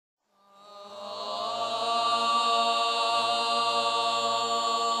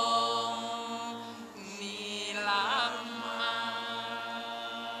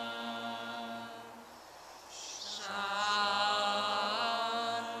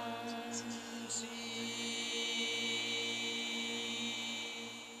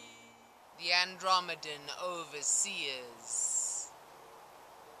Andromedan overseers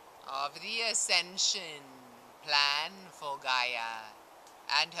of the ascension plan for Gaia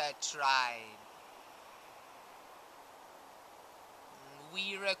and her tribe.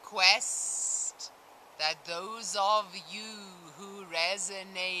 We request that those of you who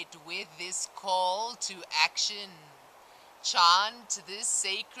resonate with this call to action chant this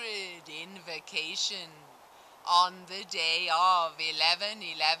sacred invocation on the day of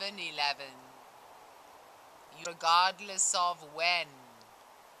 11/11/11, regardless of when,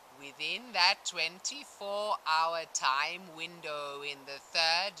 within that 24-hour time window in the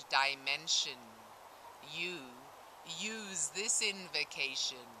third dimension, you use this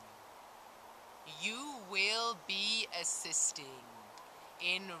invocation. You will be assisting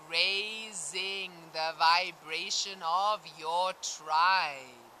in raising the vibration of your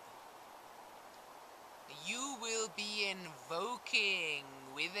tribe. You will be invoking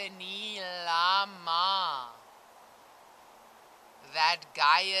with a NEELAMA that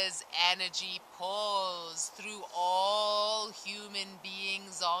Gaia's energy pours through all human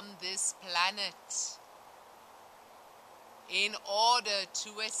beings on this planet in order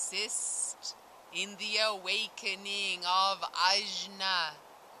to assist in the awakening of Ajna,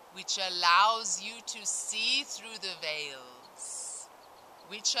 which allows you to see through the veils,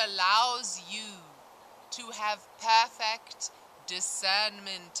 which allows you to have perfect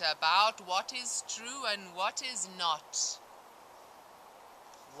discernment about what is true and what is not,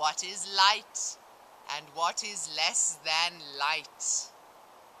 what is light and what is less than light.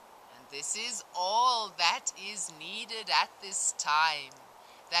 And this is all that is needed at this time,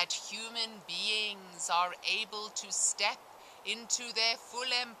 that human beings are able to step into their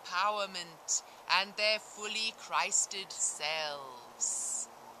full empowerment and their fully Christed selves.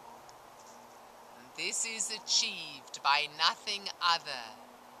 And this is achieved by nothing other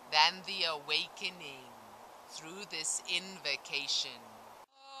than the awakening through this invocation.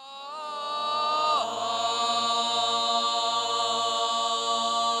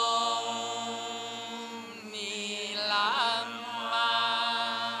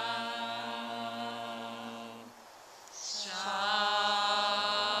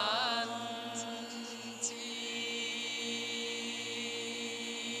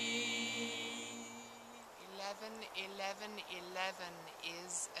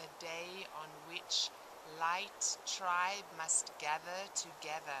 Is a day on which light tribe must gather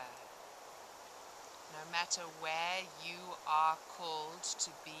together. No matter where you are called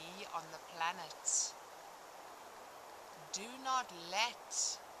to be on the planet, do not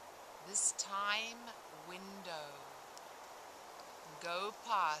let this time window go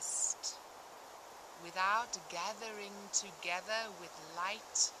past without gathering together with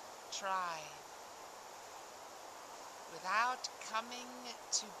light tribe, without coming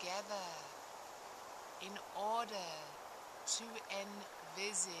together in order to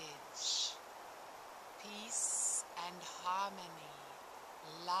envisage peace and harmony,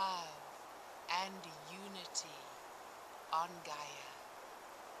 love and unity on Gaia.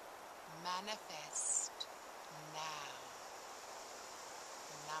 Manifest now.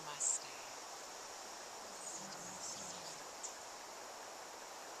 Namaste.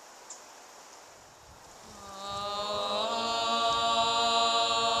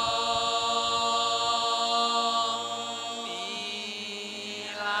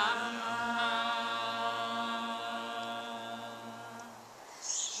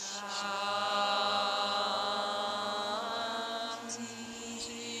 Shanti.